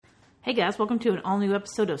Hey guys, welcome to an all-new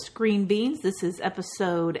episode of Screen Beans. This is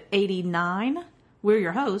episode 89. We're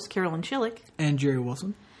your hosts, Carolyn Schillick. And Jerry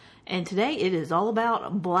Wilson. And today it is all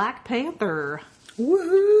about Black Panther.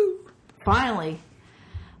 Woohoo! Finally.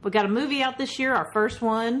 We got a movie out this year, our first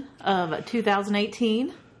one of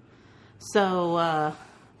 2018. So,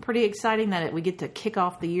 pretty exciting that we get to kick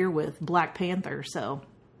off the year with Black Panther, so...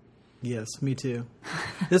 Yes, me too.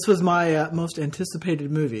 This was my most anticipated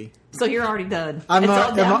movie. So you're already done. It's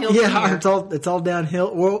all downhill. It's all downhill,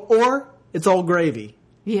 or it's all gravy.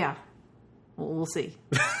 Yeah, we'll see.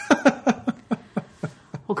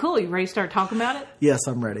 Well, cool. You ready to start talking about it? Yes,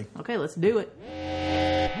 I'm ready. Okay, let's do it.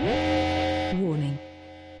 Warning: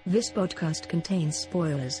 this podcast contains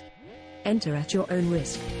spoilers. Enter at your own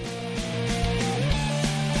risk.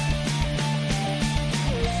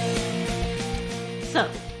 So,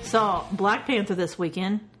 saw Black Panther this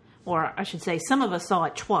weekend, or I should say some of us saw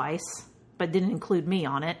it twice, but didn't include me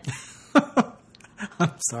on it.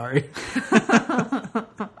 I'm sorry.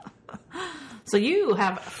 So you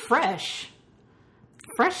have fresh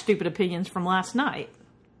stupid opinions from last night.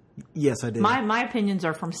 Yes, I did. My opinions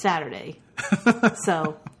are from Saturday.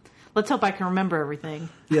 So let's hope I can remember everything.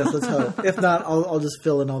 Yes, let's hope. If not, I'll just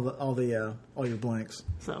fill in all your blanks.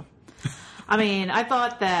 So, I mean, I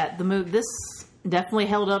thought that this definitely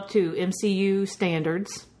held up to MCU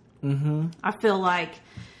standards. Mm-hmm. I feel like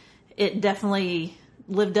it definitely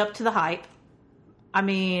lived up to the hype. I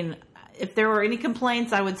mean, if there were any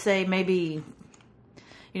complaints, I would say maybe,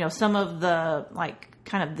 some of the,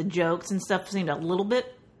 kind of the jokes and stuff seemed a little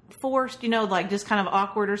bit forced, just kind of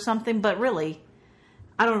awkward or something. But really,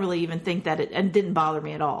 I don't really even think that it didn't bother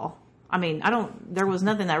me at all. I mean, there was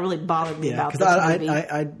nothing that really bothered me about this movie.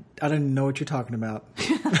 I didn't know what you're talking about.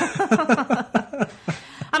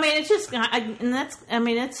 I mean, it's just,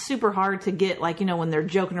 it's super hard to get, when they're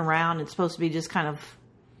joking around, it's supposed to be just kind of,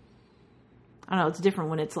 I don't know, it's different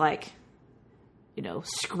when it's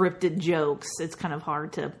scripted jokes. It's kind of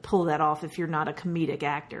hard to pull that off if you're not a comedic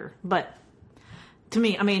actor. But to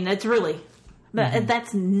me, I mean, it's really,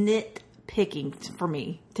 that's nitpicking for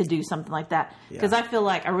me to do something like that. Because I feel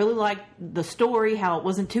like I really liked the story, how it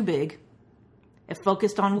wasn't too big. It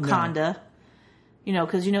focused on Wakanda. No.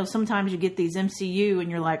 Because, sometimes you get these MCU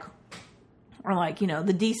and you're like, or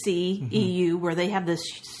the DC EU where they have this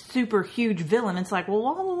super huge villain. It's like,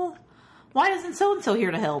 well, why isn't so-and-so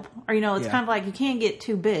here to help? Or, it's kind of like you can't get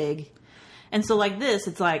too big. And so like this,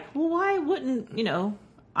 it's like, well, why wouldn't,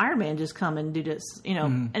 Iron Man just come and do this,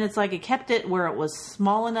 And it's like it kept it where it was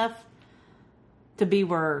small enough to be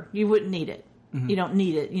where you wouldn't need it. Mm-hmm. You don't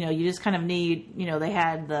need it. You just kind of need, they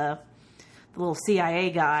had the little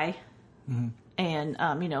CIA guy and,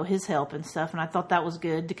 his help and stuff. And I thought that was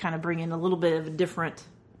good to kind of bring in a little bit of a different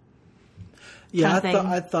kind of thing.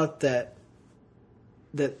 I thought that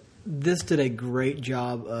this did a great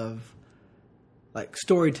job of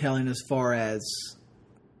storytelling as far as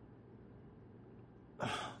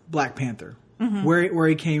Black Panther, where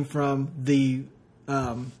he came from, the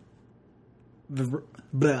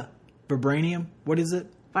vibranium. What is it?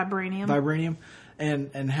 Vibranium.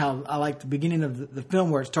 And how I like the beginning of the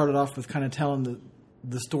film where it started off with kind of telling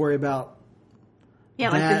the story about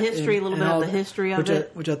the history, a little bit of the history of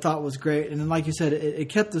it. Which I thought was great. And then, like you said, it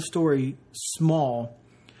kept the story small,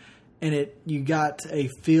 and you got a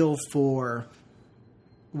feel for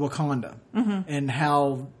Wakanda and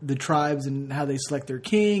how the tribes and how they select their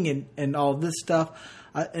king and all this stuff.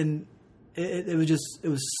 And it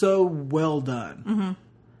was so well done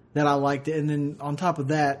that I liked it. And then on top of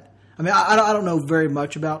that, I mean, I don't know very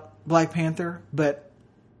much about Black Panther, but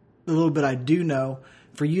the little bit I do know,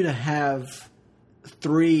 for you to have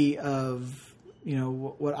three of,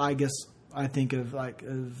 what I guess I think of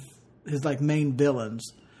of his main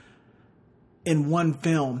villains in one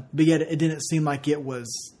film, but yet it didn't seem like it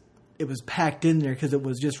was packed in there because it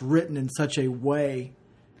was just written in such a way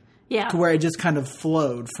to where it just kind of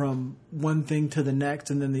flowed from one thing to the next,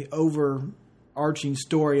 and then the overarching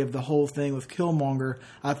story of the whole thing with Killmonger,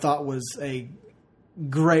 I thought was a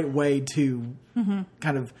great way to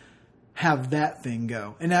kind of have that thing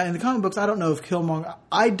go. And now in the comic books, I don't know if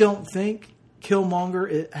I don't think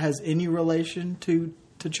Killmonger has any relation to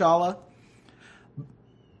T'Challa.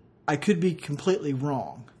 I could be completely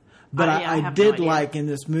wrong, but I did like in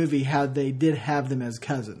this movie how they did have them as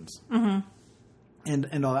cousins, and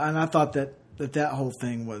I thought that whole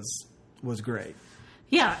thing was great.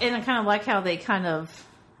 Yeah, and I kind of like how they kind of.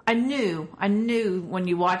 I knew when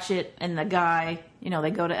you watch it, and the guy,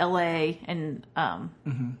 they go to L.A. and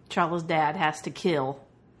T'Challa's dad has to kill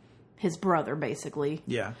his brother, basically.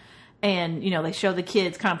 Yeah, and they show the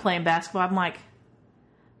kids kind of playing basketball. I'm like,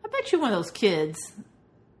 I bet you one of those kids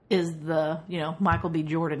is the, Michael B.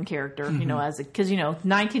 Jordan character, because,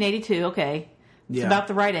 1982, okay, it's about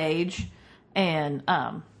the right age. And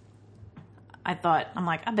I thought,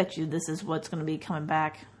 I bet you this is what's going to be coming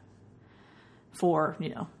back for,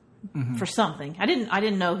 for something. I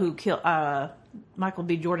didn't know who killed Michael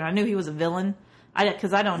B. Jordan. I knew he was a villain.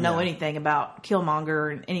 Because I don't know anything about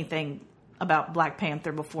Killmonger and anything about Black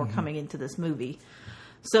Panther before coming into this movie.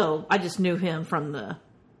 So I just knew him from the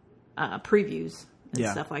previews and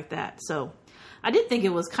stuff like that. So I did think it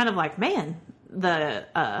was kind of like, man,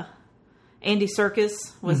 the Andy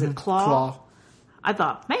Serkis, was it Claw? I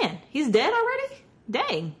thought, man, he's dead already?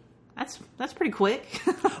 Dang. That's pretty quick.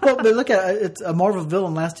 Well, but look at it. It's a Marvel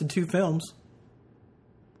villain, lasted 2 films.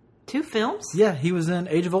 2 films? Yeah, he was in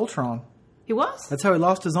Age of Ultron. He was? That's how he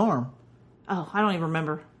lost his arm. Oh, I don't even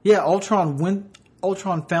remember. Yeah, Ultron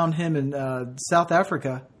found him in South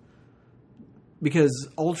Africa because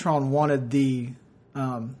Ultron wanted the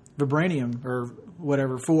vibranium or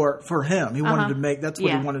whatever for him. He wanted to make, that's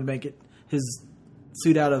what he wanted to make it his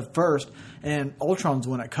suit out of first, and Ultron's the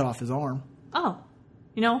one that cut off his arm. Oh.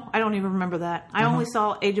 I don't even remember that. I only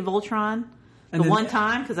saw Age of Ultron one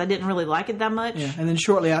time because I didn't really like it that much. Yeah, and then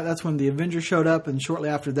shortly after, that's when the Avengers showed up, and shortly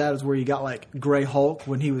after that is where you got like Grey Hulk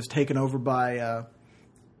when he was taken over by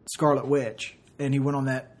Scarlet Witch, and he went on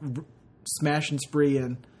that smashing spree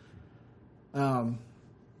in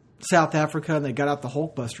South Africa, and they got out the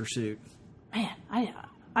Hulkbuster suit. Man,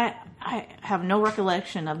 I have no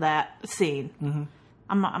recollection of that scene. Mm-hmm.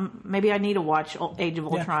 Maybe I need to watch Age of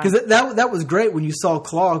Ultron. Because that was great when you saw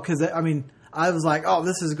Claw. Because I was like, oh,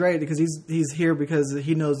 this is great because he's here because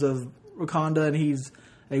he knows of Wakanda and he's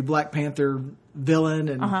a Black Panther villain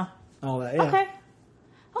and all that. Yeah.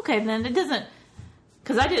 Okay. Then it doesn't,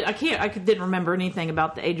 because I didn't remember anything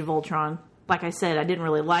about the Age of Ultron. Like I said, I didn't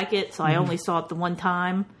really like it, so I only saw it the one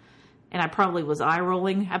time, and I probably was eye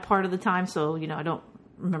rolling at part of the time. So I don't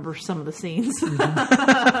remember some of the scenes.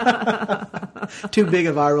 Too big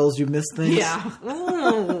of eye rolls, you missed things. Yeah.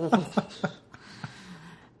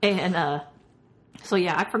 And so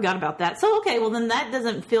yeah, I forgot about that. So okay, well then that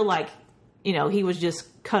doesn't feel like he was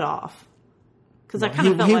just cut off, because I kind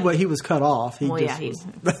of felt like he was cut off. You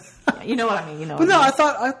know what I mean. But no,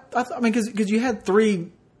 I mean because you had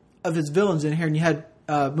 3 of his villains in here, and you had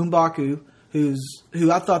M'Baku,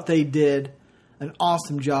 who I thought they did an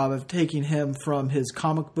awesome job of taking him from his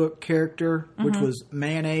comic book character, which was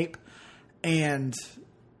Man-Ape, and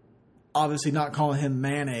obviously not calling him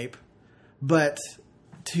Man-Ape, but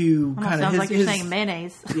to kind of sounds like you're saying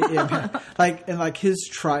mayonnaise. like his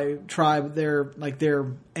tribe,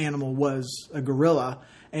 their animal was a gorilla,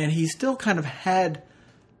 and he still kind of had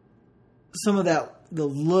some of the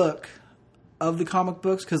look of the comic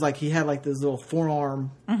books, because like he had like this little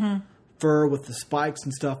forearm fur with the spikes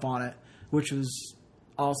and stuff on it, which was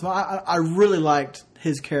awesome. I really liked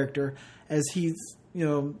his character, as he's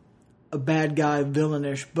a bad guy,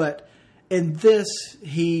 villainish, but in this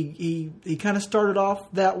he kind of started off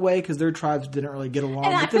that way because their tribes didn't really get along.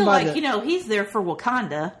 And I feel like he's there for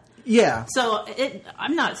Wakanda. Yeah. So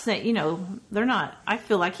I'm not saying they're not. I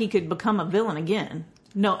feel like he could become a villain again.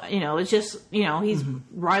 No, it's just he's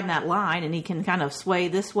riding that line, and he can kind of sway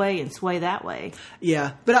this way and sway that way.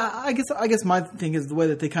 Yeah, but I guess my thing is the way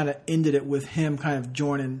that they kind of ended it with him kind of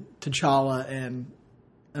joining T'Challa and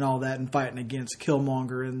all that and fighting against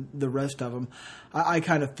Killmonger and the rest of them. I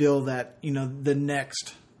kind of feel that the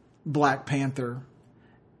next Black Panther,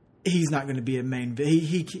 he's not going to be a main villain.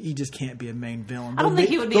 He just can't be a main villain. I don't think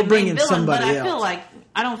he would be a main villain, but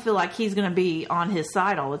I don't feel like he's going to be on his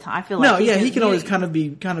side all the time. I feel like he can always kind of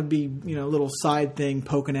be a little side thing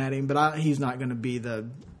poking at him, but he's not going to be the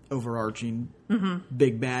overarching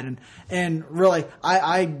big bad. And really,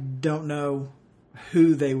 I don't know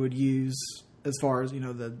who they would use as far as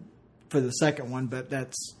for the second one, but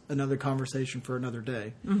that's another conversation for another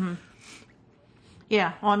day. Mm-hmm.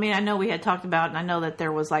 Yeah, well, I mean, I know we had talked about, and I know that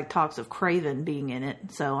there was like talks of Kraven being in it.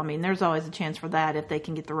 So, I mean, there's always a chance for that if they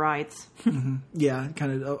can get the rights. Yeah,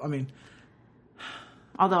 kind of. I mean,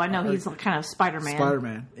 although I know he's kind of Spider-Man.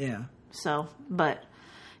 Spider-Man, yeah. So, but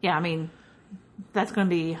yeah, I mean, that's going to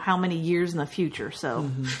be how many years in the future?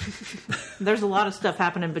 So, there's a lot of stuff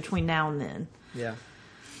happening between now and then. Yeah.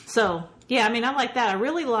 So, yeah, I mean, I like that. I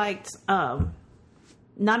really liked not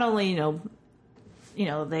only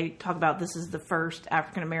they talk about this is the first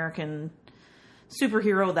African-American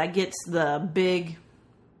superhero that gets the big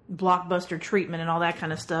blockbuster treatment and all that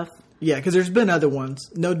kind of stuff. Yeah, because there's been other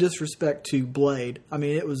ones. No disrespect to Blade. I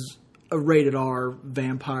mean, it was a rated R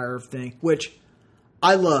vampire thing, which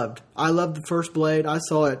I loved. I loved the first Blade. I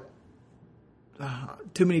saw it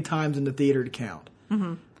too many times in the theater to count.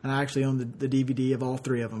 Mm-hmm. and I actually own the DVD of all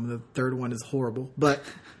 3 of them. The third one is horrible, but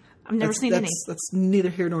I've never seen any. That's neither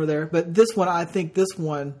here nor there. But this one, I think this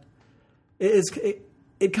one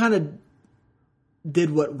it kind of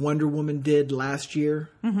did what Wonder Woman did last year,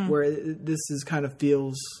 where this is kind of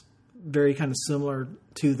feels very kind of similar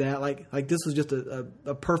to that. Like this was just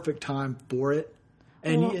a perfect time for it,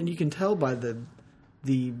 and you can tell by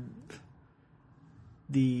the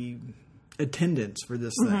attendance for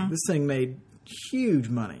this thing. This thing made huge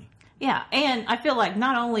money. Yeah, and I feel like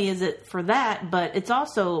not only is it for that, but it's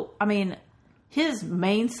also, I mean, his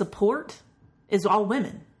main support is all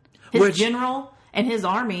women. His general and his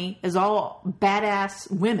army is all badass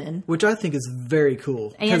women. Which I think is very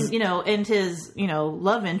cool. And, and his,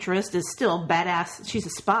 love interest is still badass. She's a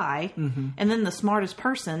spy. And then the smartest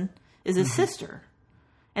person is his sister.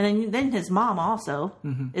 And then his mom also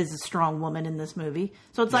is a strong woman in this movie.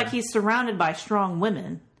 So it's like he's surrounded by strong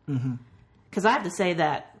women. Because I have to say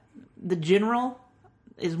that the general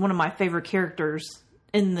is one of my favorite characters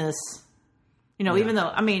in this. Even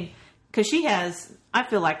though, because she has, I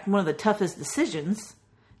feel like, one of the toughest decisions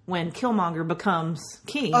when Killmonger becomes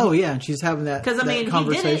king. Oh, yeah, and she's having that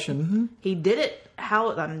conversation. He did it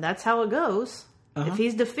how, that's how it goes. If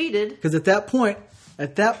he's defeated. Because at that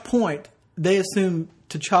point, they assume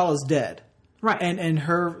T'Challa's dead. Right. And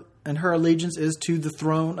her allegiance is to the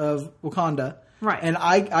throne of Wakanda. Right. And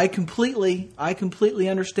I completely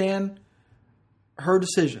understand her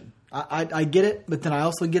decision. I get it, but then I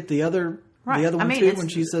also get the other one too when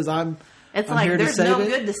she says I'm like here to there's save no it.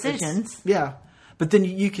 good decisions. Yeah. But then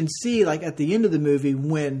you can see like at the end of the movie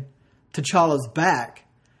when T'Challa's back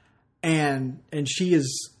and she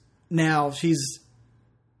is now she's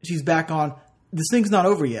back on, this thing's not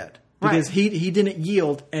over yet. Because he didn't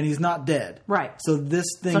yield and he's not dead. Right. So this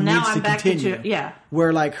thing needs to continue.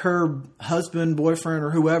 Where like her husband, boyfriend, or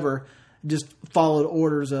whoever just followed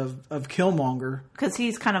orders of Killmonger. Because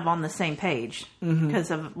he's kind of on the same page. Because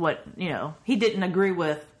of what, he didn't agree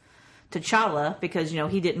with T'Challa because,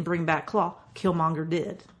 he didn't bring back Claw. Killmonger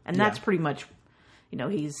did. And that's pretty much,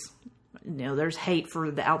 he's, there's hate for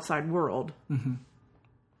the outside world.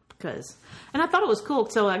 And I thought it was cool.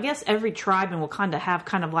 So I guess every tribe in Wakanda have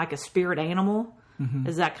kind of like a spirit animal.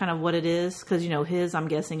 Is that kind of what it is? Because, his, I'm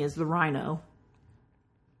guessing, is the rhino.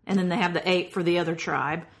 And then they have the ape for the other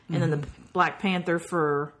tribe. And then the Black Panther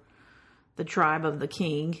for the tribe of the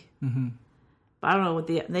king. But I don't know what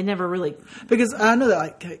they never really... Because I know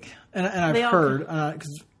that, and I've heard,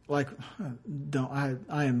 because,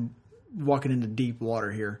 I am walking into deep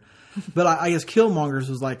water here. But I guess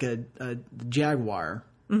Killmonger's was like a jaguar.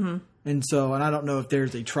 And so, and I don't know if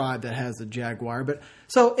there's a tribe that has a jaguar, but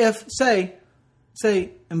so if say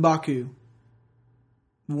M'Baku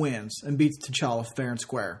wins and beats T'Challa fair and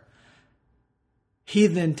square, he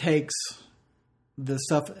then takes the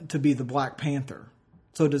stuff to be the Black Panther.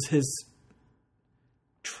 So does his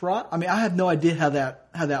tribe? I have no idea how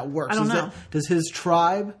that works. I don't know. Does his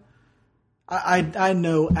tribe? I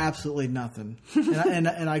know absolutely nothing, and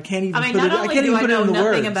I can't even. I can't even put it in the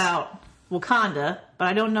words. Nothing about Wakanda, but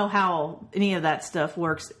I don't know how any of that stuff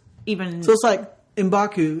works. Even so, it's like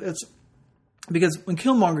M'Baku. It's because when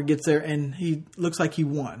Killmonger gets there and he looks like he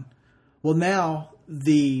won. Well, now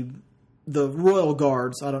the Royal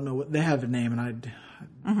Guards. I don't know what they have a name, and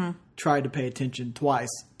I tried to pay attention twice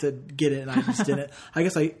to get it, and I just didn't. I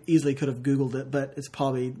guess I easily could have Googled it, but it's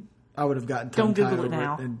probably I would have gotten tongue-tied over it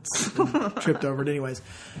and tripped over it anyways.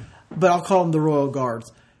 But I'll call them the Royal Guards.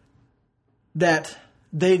 That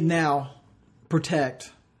they now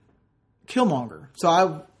protect Killmonger. So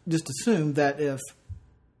I just assumed that if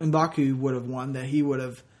M'Baku would have won, that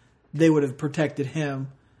they would have protected him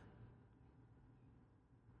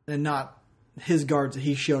and not his guards that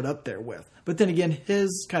he showed up there with. But then again,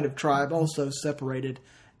 his kind of tribe also separated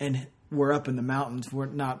and were up in the mountains. We're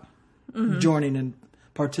not joining and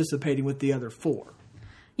participating with the other 4.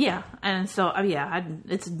 Yeah, and so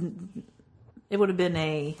it would have been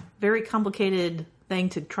a very complicated thing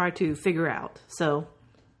to try to figure out. So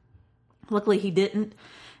luckily he didn't,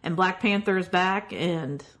 and Black Panther is back,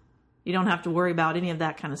 and you don't have to worry about any of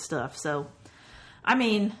that kind of stuff. So I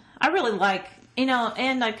really like,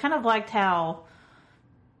 and I kind of liked how,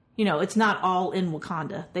 it's not all in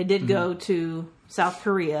Wakanda. They did go to South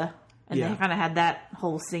Korea, and they kind of had that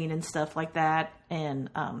whole scene and stuff like that, and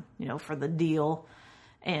for the deal,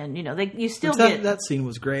 and you still get that scene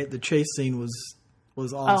was great. The chase scene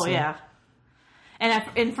was awesome. Oh yeah.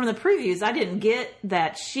 And from the previews, I didn't get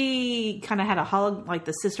that she kind of had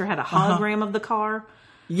the sister had a hologram of the car.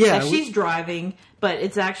 Yeah, that she's driving, but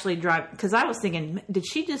it's actually driving. Because I was thinking, did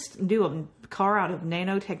she just do a car out of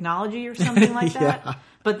nanotechnology or something like that? Yeah.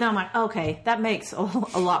 But then I'm like, okay, that makes a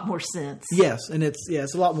lot more sense. Yes, and it's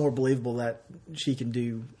a lot more believable that she can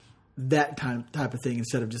do that type of thing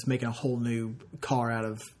instead of just making a whole new car out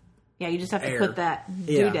of Yeah, you just have to air. put that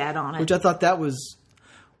doodad on it. Which I thought that was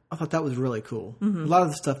really cool. Mm-hmm. A lot of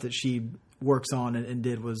the stuff that she works on and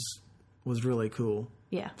did was really cool.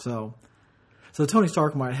 Yeah. So Tony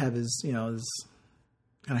Stark might have his kind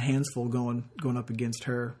of hands full going up against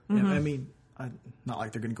her. Mm-hmm. I mean, not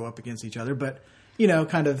like they're going to go up against each other, but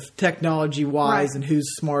kind of technology wise Right. and who's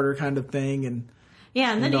smarter kind of thing. And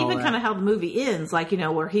Yeah, and then all even that. kind of how the movie ends, like,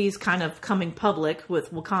 where he's kind of coming public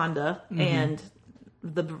with Wakanda Mm-hmm. and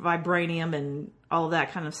the vibranium and all of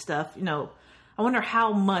that kind of stuff. I wonder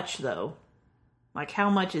how much, though. Like, how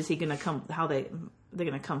much is he going to come, how they're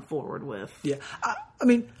going to come forward with? yeah, I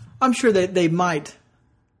mean, I'm sure that they might.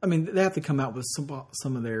 I mean, they have to come out with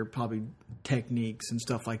some of their probably techniques and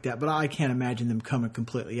stuff like that. But I can't imagine them coming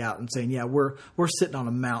completely out and saying, "Yeah, we're sitting on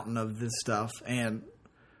a mountain of this stuff and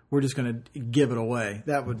we're just going to give it away."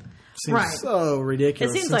 That would seem Right. so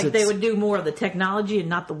ridiculous. It seems since like they it's- would do more of the technology and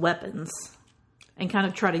not the weapons, and kind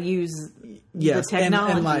of try to use yes, the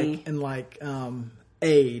technology and like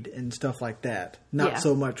aid and stuff like that. Not Yeah.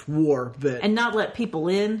 so much war, but and not let people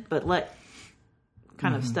in, but let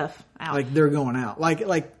kind of stuff out. like they're going out. Like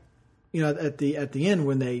at the end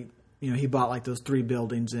when they he bought like those 3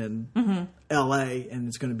 buildings in L.A. and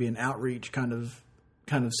it's going to be an outreach kind of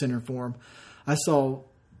center for him. I saw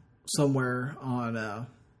somewhere on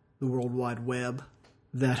the World Wide Web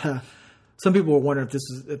that some people were wondering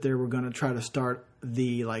if they were going to try to start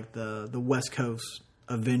the West Coast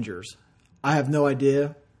Avengers. I have no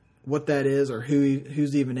idea what that is or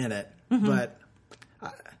who's even in it, but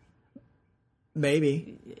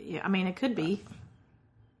maybe. Yeah, I mean, it could be.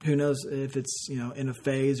 Who knows if it's in a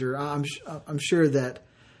phase, or I'm sure that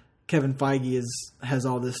Kevin Feige has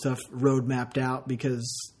all this stuff road mapped out because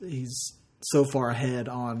he's so far ahead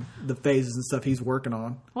on the phases and stuff he's working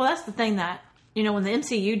on. Well, that's the thing that, when the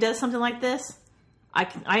MCU does something like this,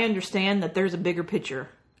 I understand that there's a bigger picture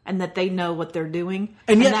and that they know what they're doing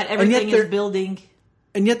and yet- that and yet everything they're- is building.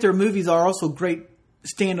 And yet their movies are also great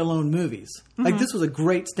standalone movies. Like this was a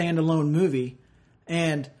great standalone movie,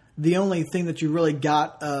 and the only thing that you really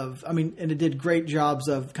got and it did great jobs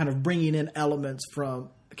of kind of bringing in elements from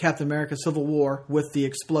Captain America Civil War with the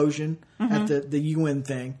explosion at the UN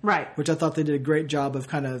thing. Right. Which I thought they did a great job of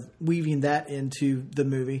kind of weaving that into the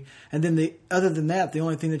movie. And then other than that, the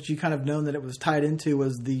only thing that you kind of known that it was tied into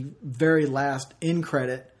was the very last end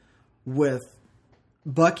credit with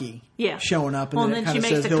Bucky showing up, and then it kind of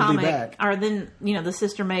says he'll be back. Or then, the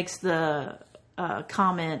sister makes the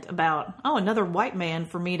comment about, another white man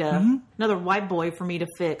for me to, another white boy for me to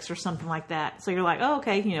fix or something like that. So you're like, oh,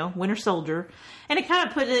 okay, Winter Soldier. And it kind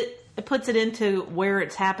of puts it into where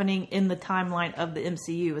it's happening in the timeline of the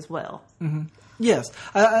MCU as well. Yes.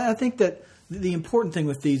 I think that the important thing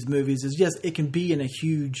with these movies is, yes, it can be in a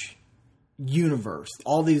huge universe.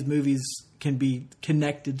 All these movies can be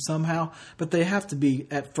connected somehow, but they have to be,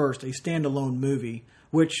 at first, a standalone movie,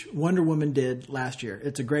 which Wonder Woman did last year.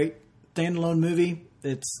 It's a great standalone movie.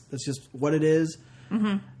 It's just what it is.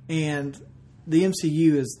 Mm-hmm. And the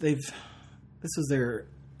MCU this is their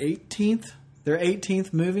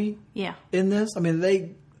 18th movie. Yeah. In this, I mean,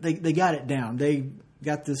 they got it down. They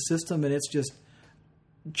got this system, and it's just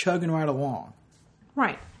chugging right along.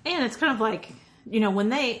 Right. And it's kind of like,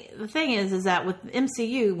 the thing is that with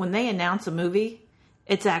MCU, when they announce a movie,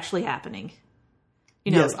 it's actually happening.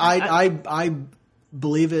 Yes, I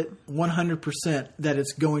believe it 100% that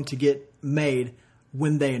it's going to get made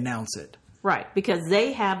when they announce it. Right, because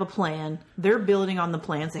they have a plan. They're building on the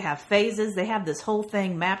plans. They have phases. They have this whole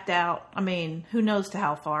thing mapped out. I mean, who knows to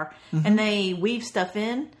how far. Mm-hmm. And they weave stuff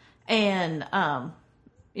in and,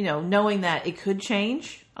 knowing that it could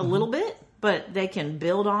change a little bit, but they can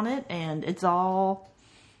build on it, and it's all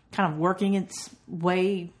kind of working its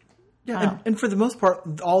way. Yeah, and for the most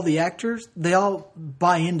part, all the actors, they all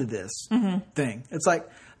buy into this thing. It's like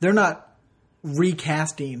they're not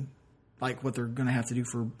recasting like what they're going to have to do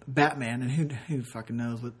for Batman, and who fucking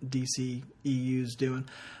knows what DC EU's doing.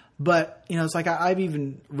 But, it's like I've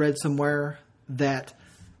even read somewhere that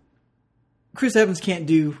Chris Evans can't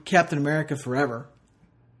do Captain America forever.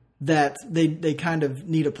 That they kind of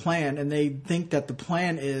need a plan, and they think that the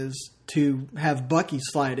plan is to have Bucky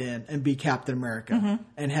slide in and be Captain America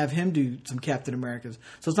and have him do some Captain Americas.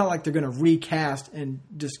 So it's not like they're going to recast and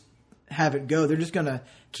just have it go. They're just going to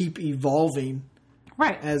keep evolving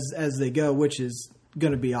right as they go, which is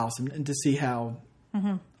going to be awesome. And to see how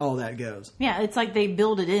all that goes. Yeah, it's like they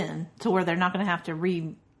build it in to where they're not going to have to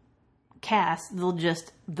recast. They'll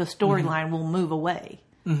just, the storyline will move away.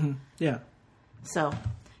 Yeah. So,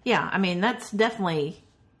 yeah, I mean, that's definitely,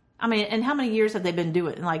 I mean, and how many years have they been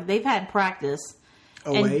doing it? Like, they've had practice.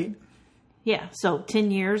 Oh, wait. Yeah, so 10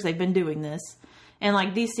 years they've been doing this. And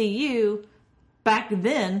like DCU, back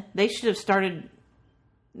then, they should have started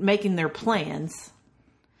making their plans.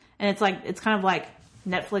 And it's like, it's kind of like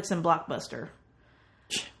Netflix and Blockbuster.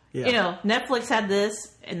 Yeah. You know, Netflix had this,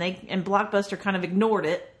 and Blockbuster kind of ignored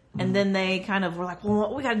it. And then they kind of were like,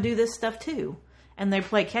 well, we got to do this stuff too. And they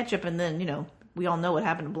play catch up, and then, you know, we all know what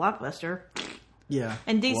happened to Blockbuster. Yeah.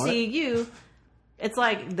 And DCU, it's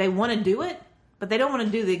like they want to do it, but they don't want to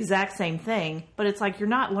do the exact same thing. But it's like you're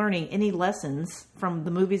not learning any lessons from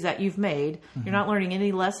the movies that you've made. You're not learning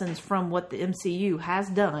any lessons from what the MCU has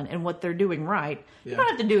done and what they're doing right. You don't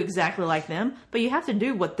have to do exactly like them, but you have to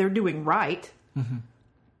do what they're doing right.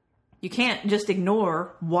 You can't just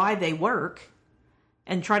ignore why they work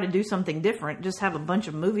and try to do something different. Just have a bunch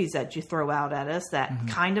of movies that you throw out at us that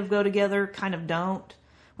kind of go together, kind of don't.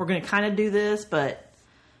 We're going to kind of do this, but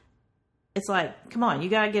it's like, come on, you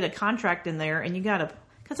got to get a contract in there, and you got to,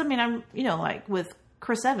 because I mean, I'm, you know, like with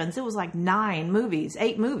Chris Evans, it was like 8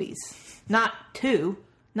 movies, not 2,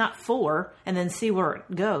 not 4, and then see where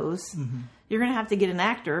it goes. You're going to have to get an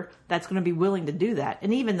actor that's going to be willing to do that.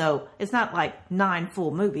 And even though it's not like 9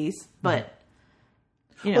 full movies, but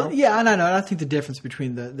you know, well, yeah, and I know. And I think the difference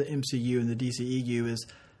between the MCU and the DCEU is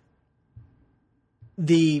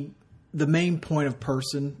the main point of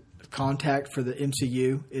contact for the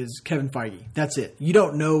MCU is Kevin Feige. That's it. You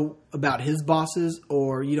don't know about his bosses,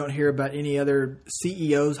 or you don't hear about any other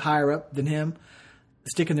CEOs higher up than him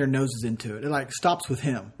sticking their noses into it. It like stops with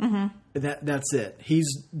him. That's it. He's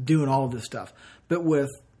doing all of this stuff. But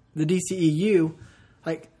with the DCEU,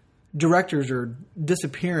 like, directors are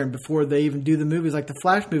disappearing before they even do the movies. Like the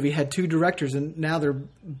Flash movie had 2 directors, and now they're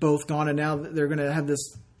both gone, and now they're going to have this,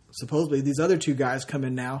 supposedly these other 2 guys come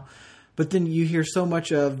in now. But then you hear so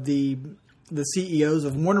much of the CEOs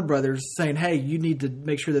of Warner Brothers saying, hey, you need to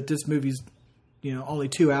make sure that this movie's, you know, only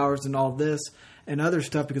 2 hours and all this and other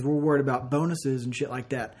stuff because we're worried about bonuses and shit like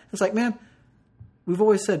that. It's like, man, we've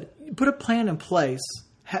always said, put a plan in place.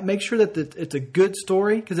 Make sure that it's a good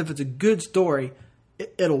story, because if it's a good story,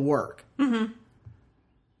 it'll work. And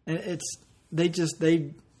they just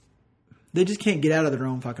can't get out of their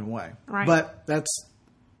own fucking way. Right. But that's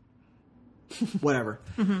whatever.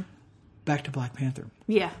 Back to Black Panther.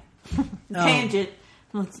 Yeah. Tangent.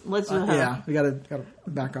 Let's yeah, we gotta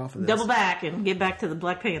back off of this. Double back and get back to the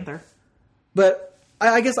Black Panther. But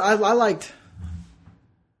I guess I liked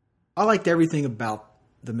everything about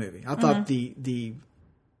the movie. I thought the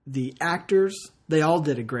actors, they all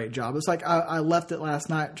did a great job. It's like I left it last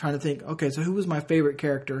night trying to think, okay, so who was my favorite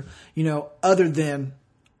character, you know, other than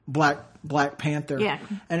Black Panther? Yeah.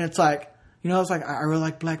 And it's like, you know, I was like, I really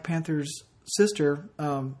like Black Panther's sister,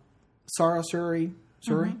 Sarah Suri.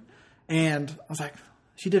 And I was like,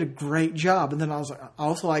 she did a great job. And then I was like, I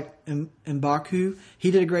also like M'Baku.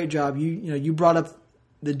 He did a great job. You brought up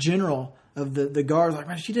the general of the guards. Like,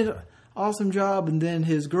 man, she did an awesome job. And then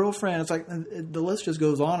his girlfriend. It's like the list just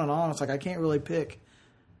goes on and on. It's like I can't really pick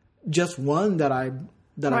just one that I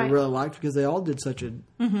really liked, because they all did such a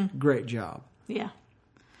great job. Yeah.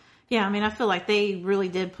 Yeah, I mean, I feel like they really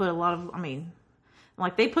did put a lot of,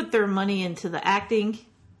 like they put their money into the acting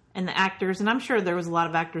and the actors. And I'm sure there was a lot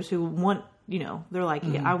of actors who want, you know, they're like,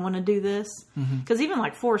 yeah, I want to do this. Because even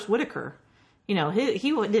like Forrest Whitaker, you know, he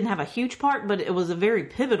didn't have a huge part, but it was a very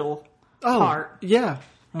pivotal part. Yeah.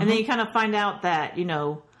 And then you kind of find out that, you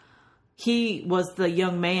know, he was the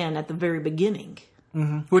young man at the very beginning.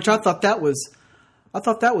 Which I thought that was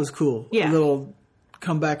cool. Yeah. A little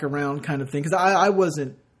come back around kind of thing. Because I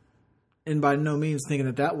wasn't, and by no means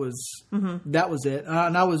thinking that was it.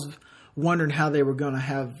 And I was wondering how they were going to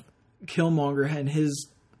have Killmonger and his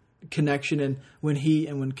connection, and when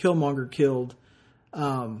Killmonger killed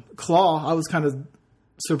Claw, I was kind of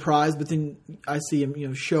surprised, but then I see him, you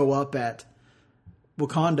know, show up at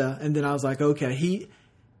Wakanda, and then I was like, okay,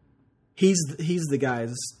 he's the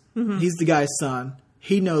guy's he's the guy's son.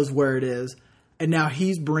 He knows where it is, and now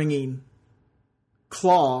he's bringing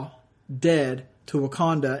Claw dead to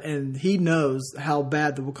Wakanda, and he knows how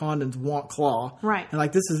bad the Wakandans want Claw. Right. And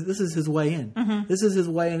like, this is his way in. This is his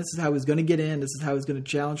way in. This is how he's going to get in. This is how he's going to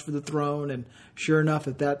challenge for the throne. And sure enough,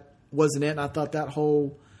 that wasn't it. And I thought that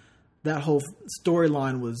whole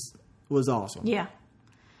storyline was awesome. Yeah.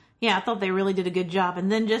 Yeah, I thought they really did a good job.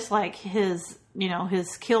 And then just like his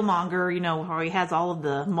Killmonger, you know, how he has all of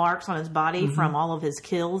the marks on his body from all of his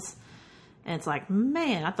kills. And it's like,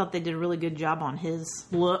 man, I thought they did a really good job on his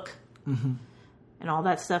look and all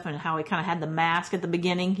that stuff, and how he kind of had the mask at the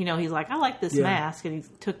beginning. You know, he's like, I like this mask, and he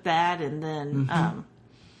took that, and then,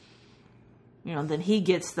 you know, then he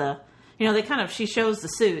gets the, you know, she shows the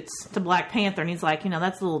suits to Black Panther, and he's like, you know,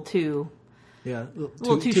 that's a little too, a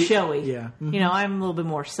little too showy. Yeah. You know, I'm a little bit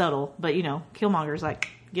more subtle, but, you know, Killmonger's like,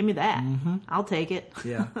 give me that. I'll take it.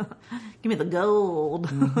 Yeah. Give me the gold.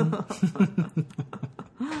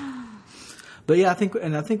 But yeah, I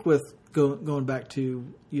think with going back to,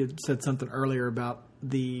 you had said something earlier about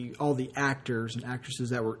all the actors and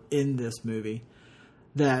actresses that were in this movie,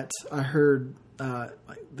 that I heard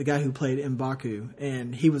the guy who played M'Baku,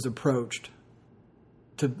 and he was approached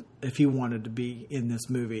if he wanted to be in this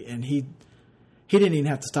movie, and he didn't even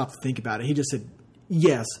have to stop to think about it. He just said,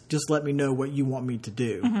 yes, just let me know what you want me to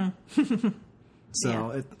do.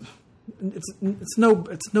 So it's no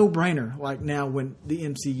brainer. Like now when the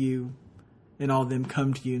MCU and all of them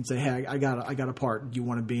come to you and say, hey, I got a part. Do you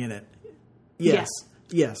want to be in it? Yes.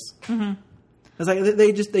 Mm-hmm. It's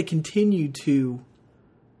like they continue to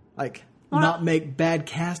not make bad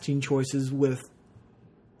casting choices with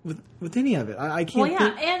any of it. I can't. Well,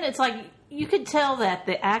 yeah, and it's like you could tell that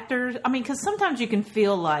the actors. I mean, because sometimes you can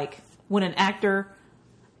feel like when an actor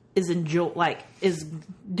is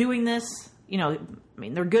doing this, you know, I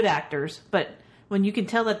mean, they're good actors, but when you can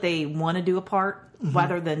tell that they want to do a part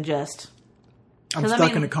rather than just, I'm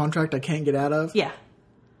stuck in a contract I can't get out of. Yeah,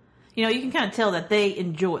 you know, you can kind of tell that they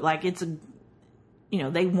enjoy, like it's a, you know,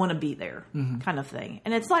 they want to be there kind of thing,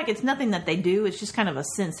 and it's like it's nothing that they do; it's just kind of a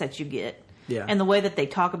sense that you get. Yeah. And the way that they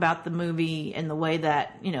talk about the movie, and the way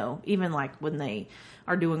that, you know, even like when they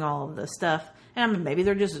are doing all of the stuff, and I mean, maybe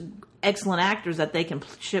they're just excellent actors that they can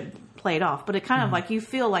play it off, but it kind of like you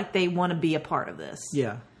feel like they want to be a part of this.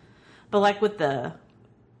 Yeah. But like with the,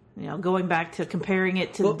 you know, going back to comparing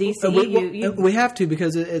it to the DCU, we have to,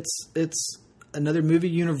 because it's another movie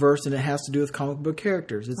universe, and it has to do with comic book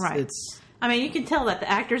characters. I mean, you can tell that the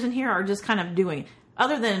actors in here are just kind of doing,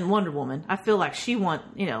 other than Wonder Woman, I feel like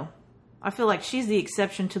I feel like she's the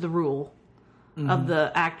exception to the rule of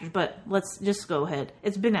the actors, but let's just go ahead.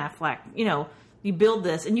 It's Ben Affleck. You know, you build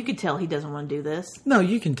this, and you can tell he doesn't want to do this. No,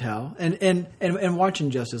 you can tell. And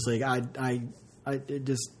watching Justice League, I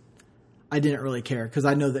didn't really care, because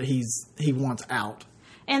I know that he wants out.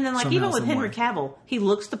 And then, like, even with Henry Cavill, he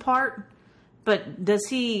looks the part, but does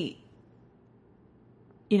he,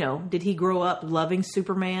 you know, did he grow up loving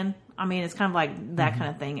Superman? I mean, it's kind of like that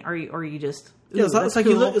kind of thing. Or you just... Yeah, it's like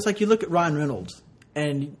cool. It's like you look at Ryan Reynolds,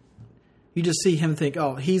 and you just see him think,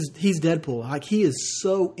 oh, he's Deadpool. Like, he is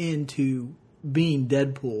so into being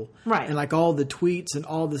Deadpool, right? And like all the tweets and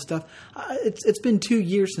all this stuff. It's been 2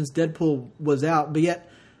 years since Deadpool was out, but yet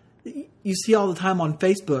you see all the time on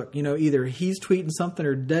Facebook, you know, either he's tweeting something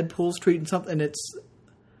or Deadpool's tweeting something, and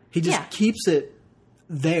he just keeps it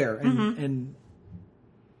there, and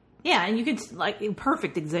yeah, and you could, like, a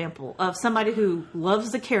perfect example of somebody who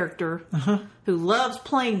loves the character, who loves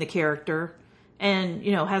playing the character, and,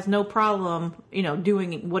 you know, has no problem, you know,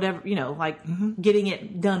 doing whatever, you know, like, getting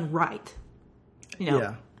it done right. You know?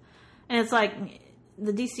 Yeah. And it's like,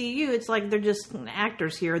 the DCU, it's like they're just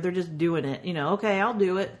actors here. They're just doing it. You know, okay, I'll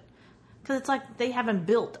do it. Because it's like they haven't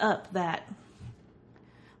built up that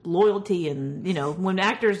loyalty, and, you know, when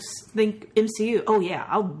actors think MCU, oh,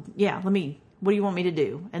 yeah, what do you want me to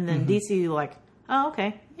do? And then DC, like, oh,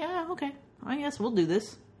 okay. Yeah, okay. I guess we'll do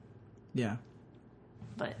this. Yeah.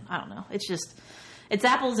 But I don't know. It's just, it's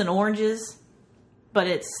apples and oranges, but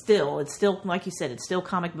it's still, like you said, it's still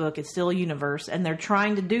comic book. It's still a universe. And they're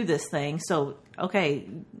trying to do this thing. So, okay,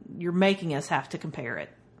 you're making us have to compare it.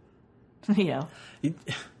 You know?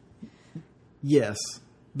 Yes.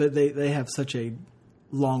 But they have such a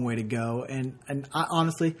long way to go. And I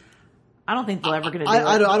honestly... I don't think they're ever going to do it.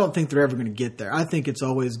 I don't think they're ever going to get there. I think it's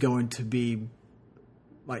always going to be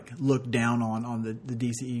like looked down on the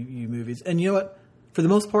DCEU movies. And you know what? For the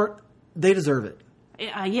most part, they deserve it.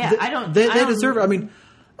 Yeah, They deserve it. I mean,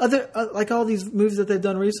 like all these movies that they've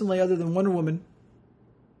done recently, other than Wonder Woman,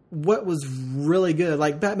 what was really good,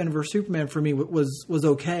 like Batman vs Superman, for me was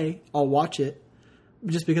okay. I'll watch it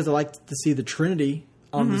just because I like to see the Trinity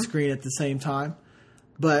on the screen at the same time.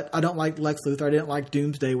 But I don't like Lex Luthor. I didn't like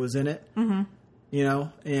Doomsday was in it. You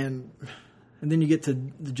know, and then you get to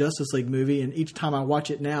the Justice League movie, and each time I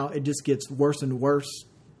watch it now, it just gets worse and worse.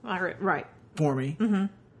 Right. For me.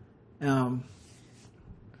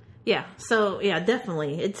 Yeah. So yeah,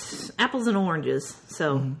 definitely, it's apples and oranges.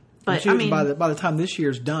 So, but I mean, by the time this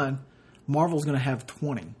year's done, Marvel's going to have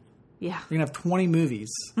 20. Yeah, they're going to have 20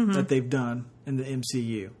 movies that they've done in the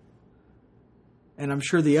MCU, and I'm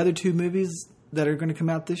sure the other two movies that are going to come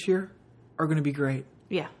out this year are going to be great.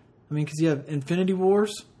 Yeah. I mean, because you have Infinity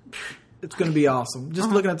Wars. It's going to be awesome. Just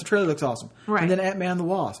looking at the trailer looks awesome. Right. And then Ant-Man and the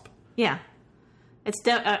Wasp. Yeah. It's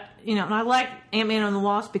and I like Ant-Man and the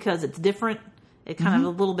Wasp because it's different. It's kind of a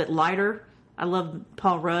little bit lighter. I love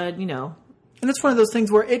Paul Rudd, And it's one of those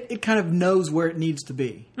things where it kind of knows where it needs to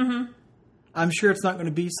be. Mm-hmm. I'm sure it's not going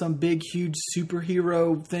to be some big, huge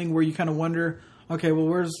superhero thing where you kind of wonder, okay, well,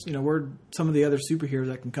 where some of the other superheroes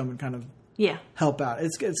that can come and kind of help out?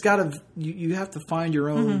 It's got to, you have to find your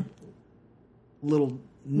own little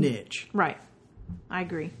niche. Right. I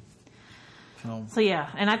agree. So yeah,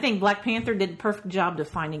 and I think Black Panther did a perfect job of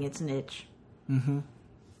finding its niche. Mm-hmm.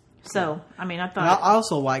 So, I mean, I thought... I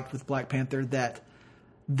also liked with Black Panther that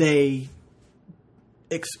they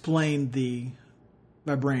explained the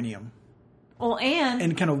vibranium. Well,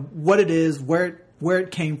 and kind of what it is, where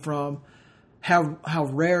it came from, how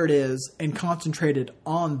rare it is, and concentrated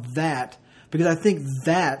on that. Because I think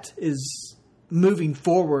that is moving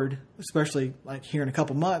forward, especially like here in a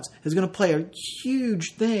couple months, is going to play a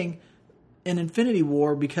huge thing in Infinity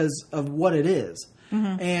War because of what it is.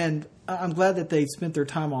 Mm-hmm. And I'm glad that they spent their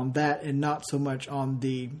time on that and not so much on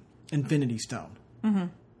the Infinity Stone. Mm-hmm.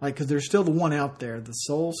 Like, because there's still the one out there, the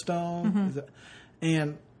Soul Stone. Mm-hmm.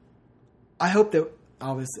 And I hope that,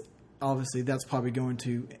 obviously, that's probably going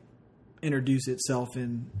to introduce itself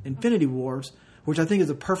in Infinity Wars, which I think is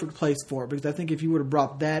a perfect place for it. Because I think if you would have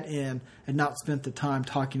brought that in and not spent the time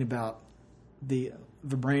talking about the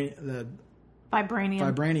vibranium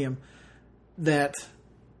that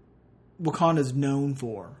Wakanda is known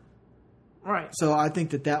for. Right. So I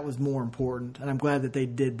think that was more important, and I'm glad that they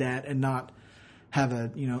did that and not have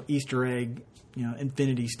a Easter egg,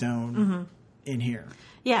 Infinity Stone in here.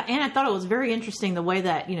 Yeah, and I thought it was very interesting the way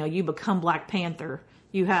that you become Black Panther.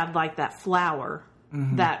 You have like that flower,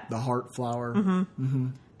 that the heart flower.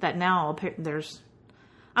 That now there's.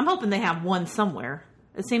 I'm hoping they have one somewhere.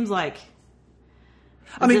 It seems like.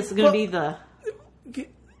 This is going to be the.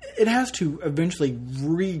 It has to eventually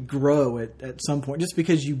regrow at some point. Just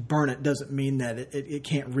because you burn it doesn't mean that it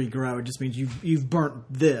can't regrow. It just means you've burnt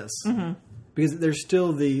this because there's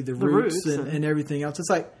still the roots and everything else. It's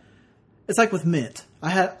like with mint. I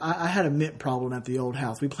had a mint problem at the old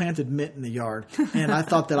house. We planted mint in the yard, and I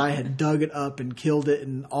thought that I had dug it up and killed it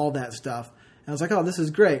and all that stuff. And I was like, "Oh, this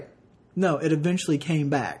is great." No, it eventually came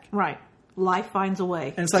back. Right, life finds a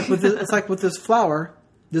way. And it's like with this flower.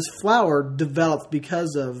 This flower developed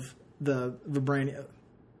because of the vibranium.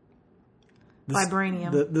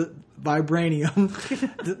 The vibranium,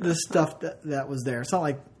 the stuff that was there. It's not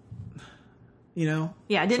like, Yeah,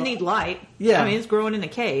 it didn't need light. Yeah. I mean, it's growing in a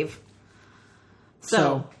cave.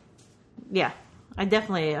 So yeah, I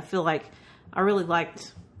feel like I really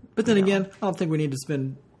liked. But then again, I don't think we need to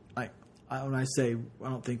spend, when I say I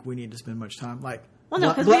don't think we need to spend much time, well, no,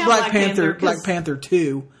 because Black Panther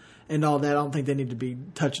 2. And all that, I don't think they need to be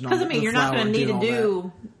touching on. Because you're not going to need to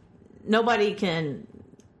do. Nobody can,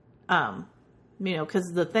 because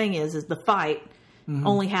the thing is the fight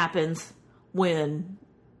only happens when,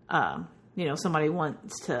 somebody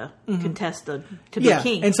wants to contest to be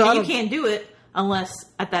king, and you can't do it unless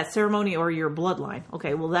at that ceremony or your bloodline.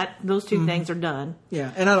 Okay, well those two things are done.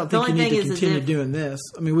 Yeah, and I don't think you need to continue doing this.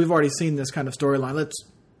 I mean, we've already seen this kind of storyline.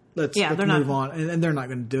 Let's move on, and they're not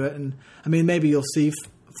going to do it. And I mean, maybe you'll see.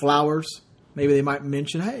 Flowers. Maybe they might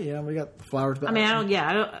mention, hey, we got flowers. But I mean,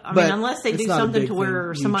 unless they do something to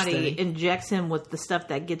where somebody injects him with the stuff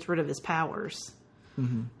that gets rid of his powers.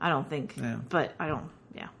 Mm-hmm. I don't think. Yeah. But I don't.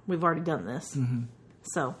 Yeah, we've already done this. Mm-hmm.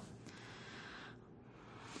 So,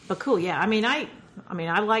 but cool. Yeah, I mean, I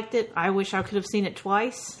liked it. I wish I could have seen it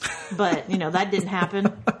twice, but that didn't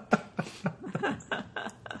happen.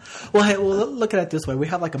 Well, hey, look at it this way: we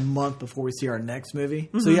have like a month before we see our next movie,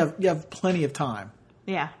 so you have plenty of time.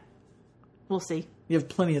 Yeah. We'll see. You have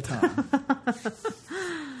plenty of time. But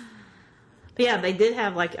yeah, they did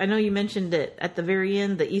have, I know you mentioned it at the very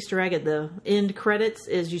end, the Easter egg at the end credits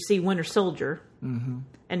is you see Winter Soldier and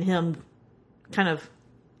him kind of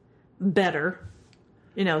better.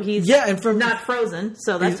 He's not frozen,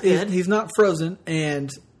 so that's good. He's not frozen,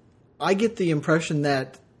 and I get the impression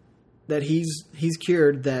that he's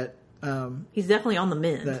cured, that... he's definitely on the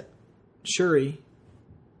mend. That Shuri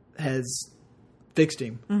has... fixed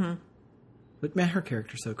him. Mm-hmm. But man, her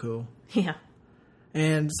character's so cool. Yeah.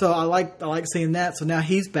 And so I like seeing that. So now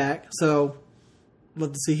he's back. So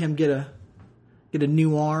love to see him get a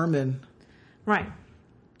new arm and right,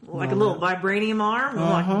 like a little vibranium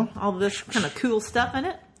arm, all this kind of cool stuff in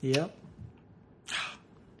it. Yep.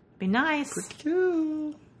 Be nice. Pretty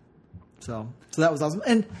cool. So that was awesome.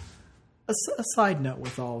 And a side note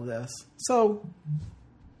with all of this. So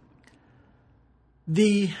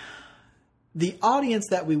the audience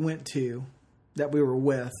that we went to, that we were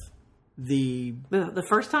with, the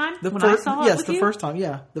first time the when first, I saw it yes, with the you? first time,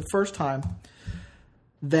 yeah, the first time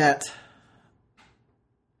that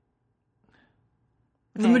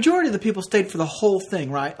the majority of the people stayed for the whole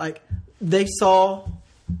thing, right? Like they saw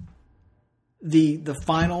the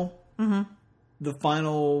final, the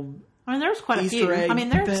final. I mean, there's quite Easter a few. egg I mean,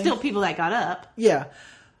 there's thing. still people that got up. Yeah.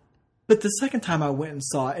 But the second time I went and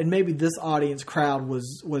saw it, and maybe this audience crowd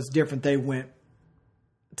was different. They went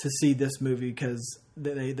to see this movie because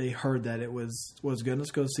they heard that it was good.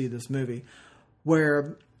 Let's go see this movie.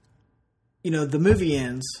 Where, the movie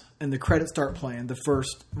ends and the credits start playing. The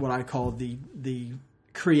first, what I call the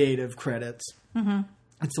creative credits. Mm-hmm.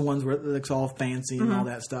 It's the ones where it looks all fancy and all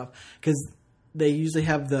that stuff. Because they usually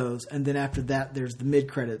have those. And then after that, there's the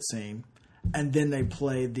mid-credit scene. And then they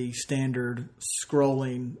play the standard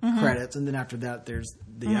scrolling credits, and then after that, there's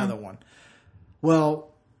the other one. Well,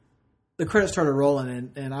 the credits started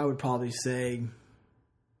rolling, and I would probably say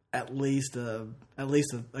at least a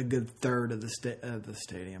good third of the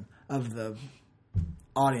stadium of the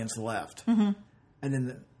audience left, and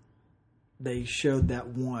then they showed that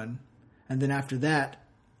one, and then after that,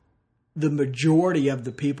 the majority of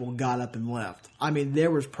the people got up and left. I mean, there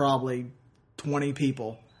was probably 20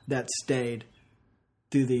 people that stayed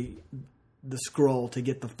through the scroll to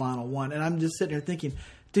get the final one. And I'm just sitting there thinking,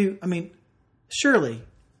 dude, I mean, surely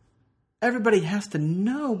everybody has to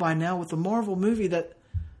know by now with the Marvel movie that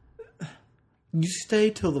you stay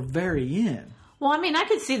till the very end. Well, I mean, I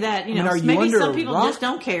could see that, are you maybe under some a people rock? just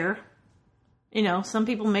don't care. Some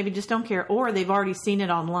people maybe just don't care, or they've already seen it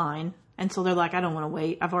online. And so they're like, I don't want to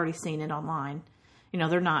wait. I've already seen it online.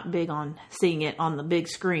 They're not big on seeing it on the big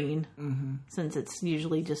screen since it's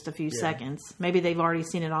usually just a few seconds. Maybe they've already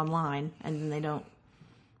seen it online and they don't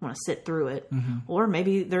want to sit through it. Or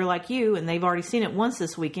maybe they're like you and they've already seen it once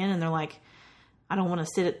this weekend and they're like, I don't want to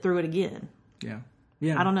sit through it again. Yeah.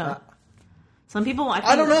 Yeah. I don't know. Some people,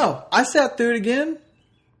 I don't know. I sat through it again.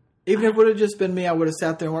 Even if it would have just been me, I would have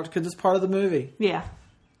sat there and watched because it's part of the movie. Yeah.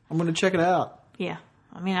 I'm going to check it out. Yeah.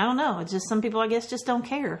 I mean, I don't know. It's just some people, I guess, just don't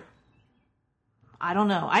care. I don't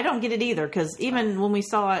know. I don't get it either because even when we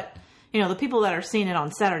saw it, the people that are seeing it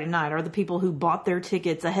on Saturday night are the people who bought their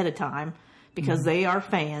tickets ahead of time because they are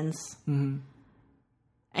fans. Mm-hmm.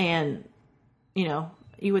 And,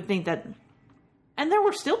 you would think that... And there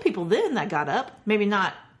were still people then that got up. Maybe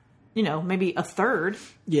not, maybe a third.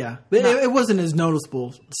 Yeah. It wasn't as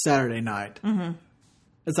noticeable Saturday night. Mm-hmm.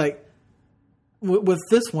 It's like, with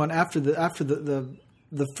this one, after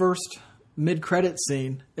the first mid-credit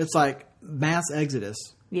scene, it's like mass exodus.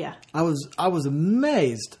 Yeah. I was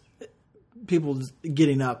amazed people just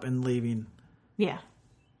getting up and leaving. Yeah.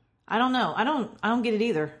 I don't know. I don't get it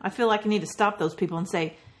either. I feel like I need to stop those people and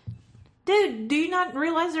say, dude, do you not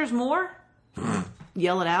realize there's more?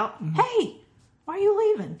 Yell it out. Mm-hmm. Hey, why are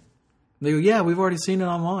you leaving? They go, yeah, we've already seen it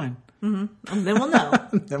online. Mm-hmm. And then we'll know.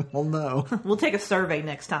 Then we'll know. We'll take a survey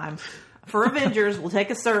next time. For Avengers, we'll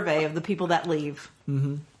take a survey of the people that leave.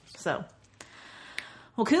 Mm-hmm. So,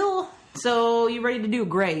 well, cool. So, you ready to do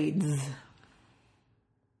grades?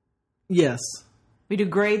 Yes. We do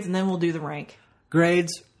grades and then we'll do the rank.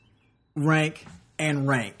 Grades, rank, and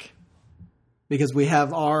rank. Because we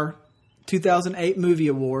have our 2008 movie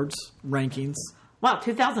awards rankings. Wow,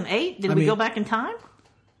 2008? Did we go back in time?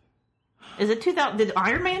 Is it 2000? Did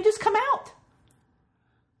Iron Man just come out?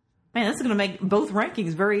 Man, this is going to make both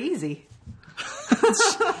rankings very easy.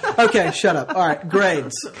 Okay, shut up. All right,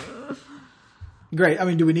 grades. Great. I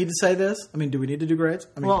mean, do we need to say this? I mean, do we need to do grades?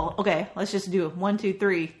 I mean, well, okay. Let's just do it. 1, 2,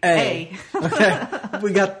 3. A. Okay,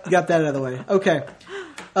 we got that out of the way. Okay,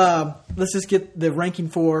 let's just get the ranking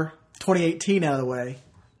for 2018 out of the way.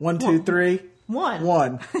 1, 2, 3. 1.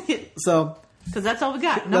 1. So, because that's all we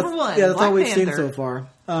got. Number 1. Yeah, that's Black all we've Panther. seen so far.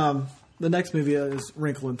 The next movie is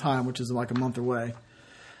Wrinkle in Time, which is like a month away.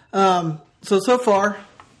 So far,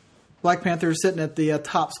 Black Panther is sitting at the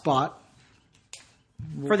top spot.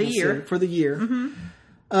 For the year. For the year.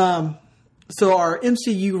 Mm-hmm. So our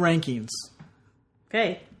MCU rankings.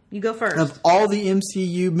 Okay, you go first. Of all the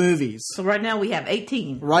MCU movies. So right now we have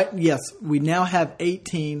 18. Right, yes. We now have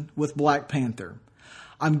 18 with Black Panther.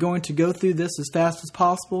 I'm going to go through this as fast as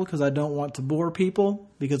possible because I don't want to bore people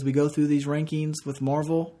because we go through these rankings with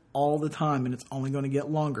Marvel all the time and it's only going to get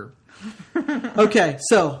longer. Okay,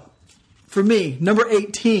 so for me, number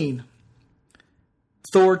 18,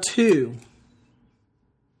 Thor 2.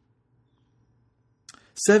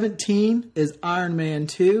 17 is Iron Man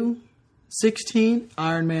 2. 16,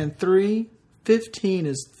 Iron Man 3. 15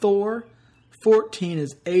 is Thor. 14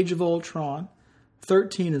 is Age of Ultron.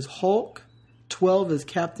 13 is Hulk. 12 is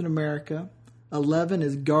Captain America. 11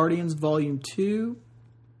 is Guardians Volume 2.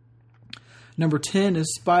 Number 10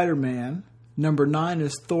 is Spider-Man. Number 9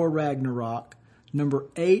 is Thor Ragnarok. Number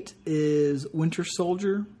 8 is Winter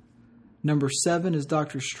Soldier. Number 7 is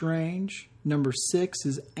Doctor Strange. Number 6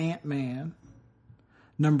 is Ant-Man.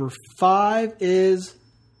 Number 5 is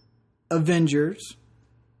Avengers.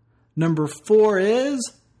 Number 4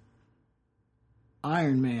 is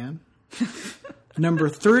Iron Man. Number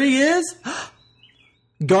 3 is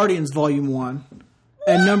Guardians Volume 1.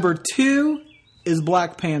 And number 2 is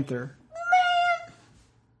Black Panther.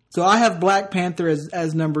 So I have Black Panther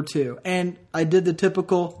as number 2. And I did the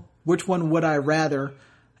typical, which one would I rather?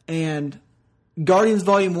 And Guardians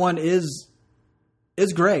Volume 1 is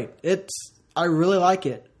great. I really like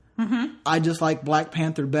it. Mm-hmm. I just like Black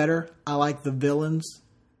Panther better. I like the villains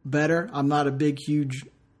better. I'm not a big, huge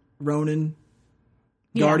Ronin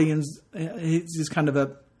Guardians. He's just kind of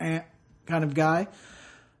a kind of guy.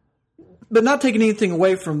 But not taking anything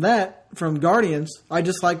away from that, from Guardians, I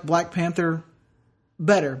just like Black Panther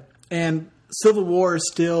better. And Civil War is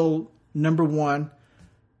still number 1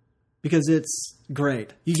 because it's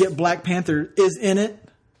great. You get Black Panther is in it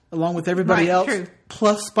along with everybody else, true.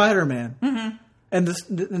 Plus Spider-Man. Mm-hmm. And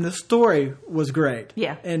the story was great.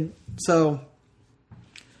 Yeah. And so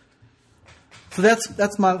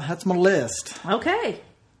that's my list. Okay.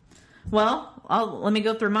 Well, let me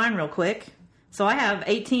go through mine real quick. So I have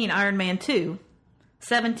 18 Iron Man 2,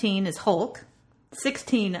 17 is Hulk,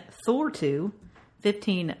 16 Thor 2,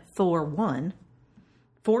 15 Thor 1,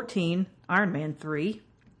 14 Iron Man 3,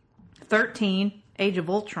 13 Age of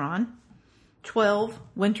Ultron, 12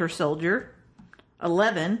 Winter Soldier,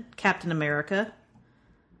 11 Captain America,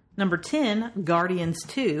 number 10 Guardians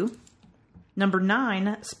 2, number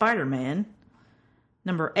 9 Spider-Man,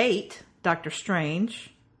 number 8 Doctor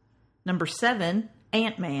Strange, number 7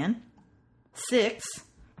 Ant-Man, 6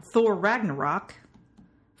 Thor Ragnarok,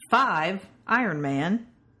 5 Iron Man,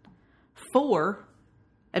 4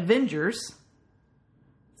 Avengers,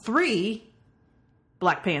 3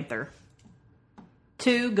 Black Panther,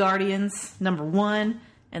 2 Guardians, number 1,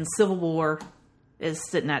 and Civil War is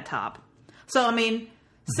sitting at top. So, I mean,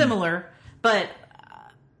 similar, but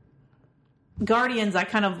Guardians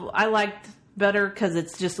I liked better because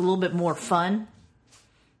it's just a little bit more fun.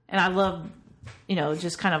 And I love,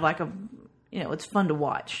 just kind of like it's fun to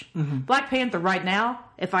watch. Mm-hmm. Black Panther right now,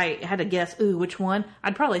 if I had to guess, which one,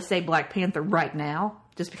 I'd probably say Black Panther right now,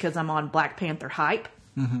 just because I'm on Black Panther hype.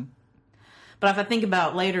 Mm-hmm. But if I think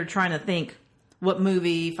about later trying to think what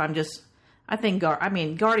movie,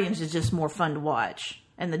 Guardians is just more fun to watch.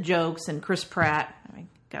 And the jokes and Chris Pratt,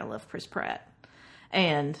 gotta love Chris Pratt.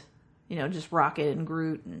 And, just Rocket and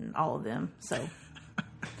Groot and all of them. So,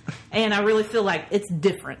 and I really feel like it's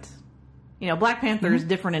different. Black Panther mm-hmm. is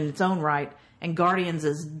different in its own right. And Guardians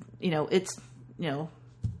is, it's,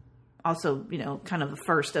 also, kind of the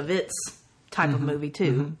first of its type mm-hmm. of movie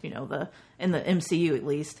too. Mm-hmm. In the MCU at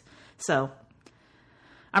least. So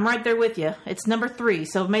I'm right there with you. It's number 3,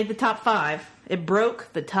 so it made the top 5. It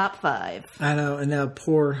broke the top 5. I know, and now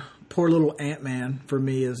poor little Ant-Man for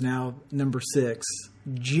me is now number 6,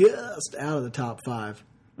 just out of the top 5.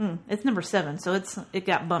 It's number 7, so it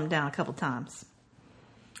got bumped down a couple times.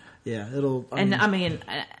 Yeah,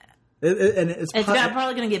 it's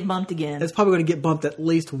probably going to get bumped again. It's probably going to get bumped at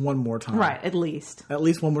least one more time. Right, at least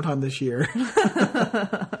one more time this year.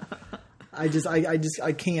 I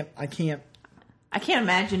can't. I can't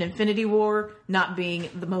imagine Infinity War not being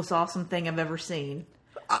the most awesome thing I've ever seen.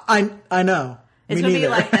 I know. It's going to be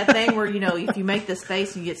like that thing where, if you make this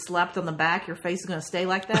face and you get slapped on the back, your face is going to stay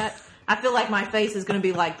like that. I feel like my face is going to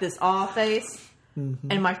be like this awe face,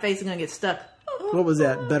 mm-hmm. and my face is going to get stuck. What was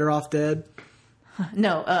that? Better Off Dead?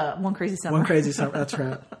 No, One Crazy Summer. One Crazy Summer, that's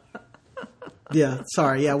right. Yeah,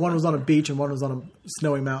 sorry. Yeah, one was on a beach and one was on a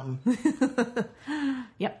snowy mountain.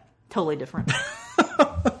 Yep, totally different.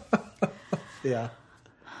 Yeah.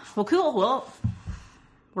 Well, cool. Well,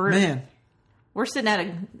 we're sitting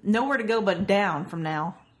at nowhere to go but down from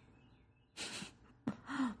now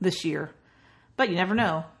this year. But you never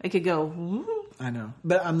know. It could go. Woo. I know.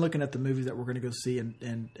 But I'm looking at the movies that we're going to go see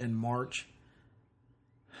in March.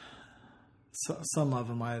 So, some of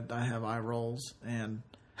them I have eye rolls and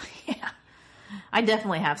yeah, I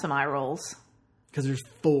definitely have some eye rolls because there's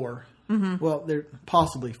 4. Mm-hmm. Well, there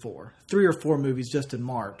possibly 4, 3 or 4 movies just in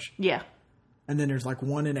March. Yeah. And then there's like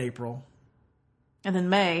one in April. And then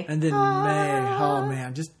May. And then May. Oh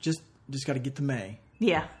man, just got to get to May.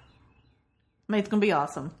 Yeah. May's going to be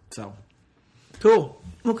awesome. So, cool.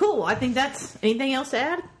 Well, cool. I think that's... Anything else to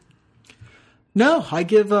add? No, I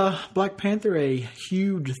give Black Panther a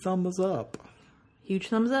huge thumbs up. Huge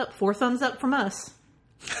thumbs up. 4 thumbs up from us.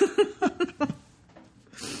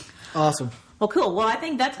 Awesome. Well, cool. Well, I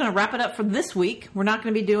think that's going to wrap it up for this week. We're not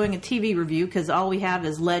going to be doing a TV review because all we have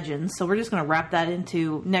is Legends. So we're just going to wrap that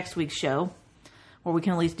into next week's show, where we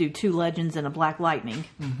can at least do 2 Legends and a Black Lightning.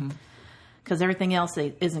 Because everything else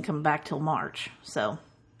isn't coming back till March. So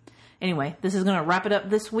anyway, this is going to wrap it up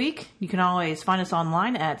this week. You can always find us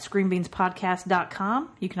online at screenbeanspodcast.com.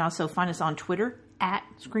 You can also find us on Twitter at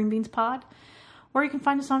screenbeanspod. Or you can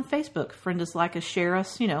find us on Facebook. Friend us, like us, share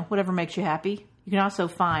us, whatever makes you happy. You can also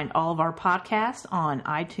find all of our podcasts on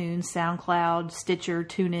iTunes, SoundCloud, Stitcher,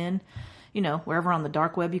 TuneIn, wherever on the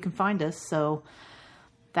dark web you can find us. So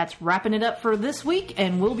that's wrapping it up for this week,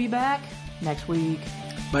 and we'll be back next week.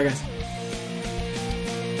 Bye, guys.